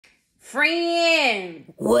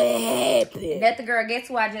Friend. What happened? Let girl, guess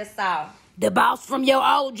who I just saw? The boss from your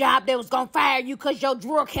old job that was gonna fire you because your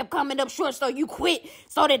drawer kept coming up short, so you quit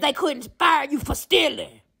so that they couldn't fire you for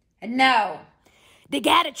stealing. No. The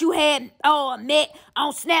guy that you had met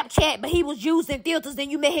on Snapchat, but he was using filters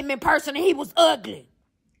and you met him in person and he was ugly.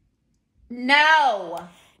 No.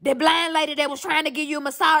 The blind lady that was trying to give you a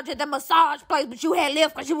massage at the massage place, but you had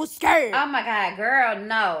left because you was scared. Oh my God, girl,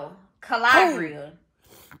 no. Calabria.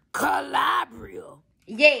 Calabria.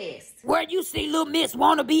 Yes. Where you see little Miss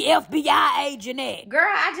wanna be FBI agent at? Girl,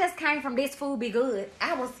 I just came from This Food Be Good.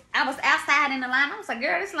 I was outside in the line. I was like,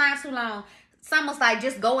 girl, this line's too long. Some was like,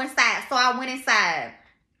 just go inside. So I went inside.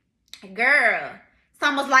 Girl,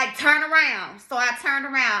 some was like, turn around. So I turned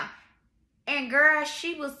around. And girl,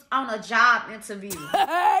 she was on a job interview.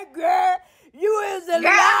 Girl, you is a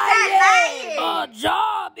liar. A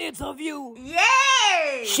job interview.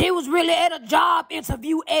 Yes. She was really at a job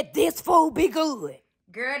interview at This Food Be Good.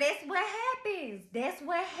 Girl, that's what happens. That's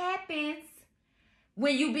what happens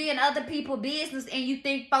when you be in other people's business and you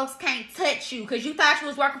think folks can't touch you because you thought you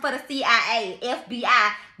was working for the CIA,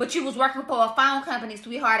 FBI, but you was working for a phone company,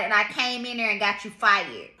 sweetheart, and I came in there and got you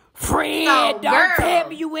fired. Friend, so, don't tell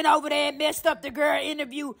me you went over there and messed up the girl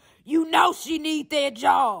interview. You know she need that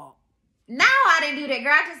job. No, I didn't do that,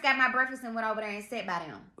 girl. I just got my breakfast and went over there and sat by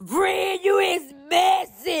them. Friend, you is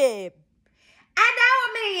massive. I know,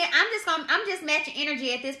 I'm just matching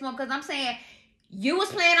energy at this point because I'm saying you was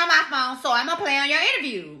playing on my phone, so I'm gonna play on your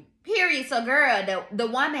interview. Period. So, girl, the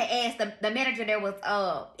one that asked the manager that was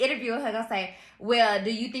interviewing her gonna say, well,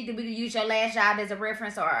 do you think that we could use your last job as a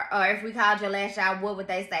reference, or if we called your last job, what would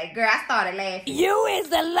they say? Girl, I started laughing. You is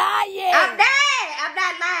a liar. I'm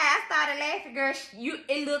not lying. I started laughing, girl.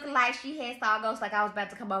 It looked like she had saw a ghost, like I was about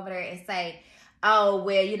to come over there and say, oh,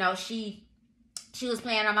 well, you know, she was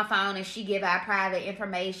playing on my phone and she gave out private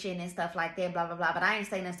information and stuff like that, blah, blah, blah. But I ain't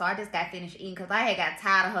saying that, so I just got finished eating because I had got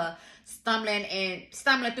tired of her stumbling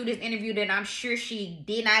through this interview that I'm sure she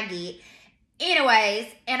did not get. Anyways,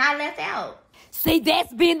 and I left out. See,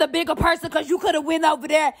 that's being the bigger person because you could have went over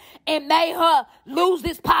there and made her lose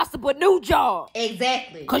this possible new job.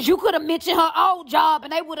 Exactly. Because you could have mentioned her old job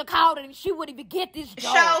and they would have called her and she wouldn't even get this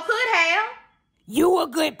job. Sure could have. You a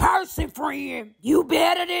good person, friend. You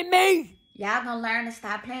better than me. Y'all gonna learn to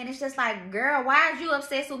stop playing. It's just like, girl, why are you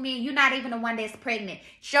obsessed with me and you're not even the one that's pregnant?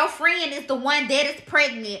 Your friend is the one that is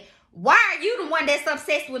pregnant. Why are you the one that's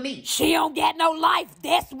obsessed with me? She don't got no life.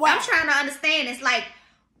 That's why. I'm trying to understand. It's like,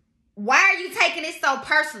 why are you taking it so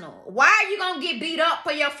personal? Why are you gonna get beat up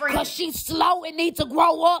for your friend? Because she's slow and needs to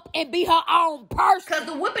grow up and be her own person. Because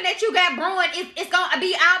the whooping that you got brewing, it's gonna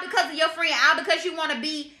be all because of your friend, all because you want to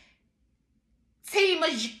be Team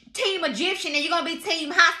Egyptian and you're gonna be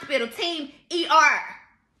Team Hospital, Team ER,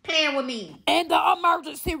 playing with me. In the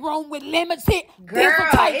emergency room with limited girl,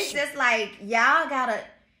 visitation. it's just like y'all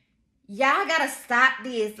gotta stop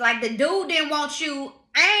this. Like, the dude didn't want you.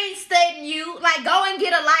 I ain't studying you. Like, go and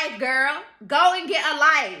get a life, girl. Go and get a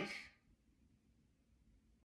life.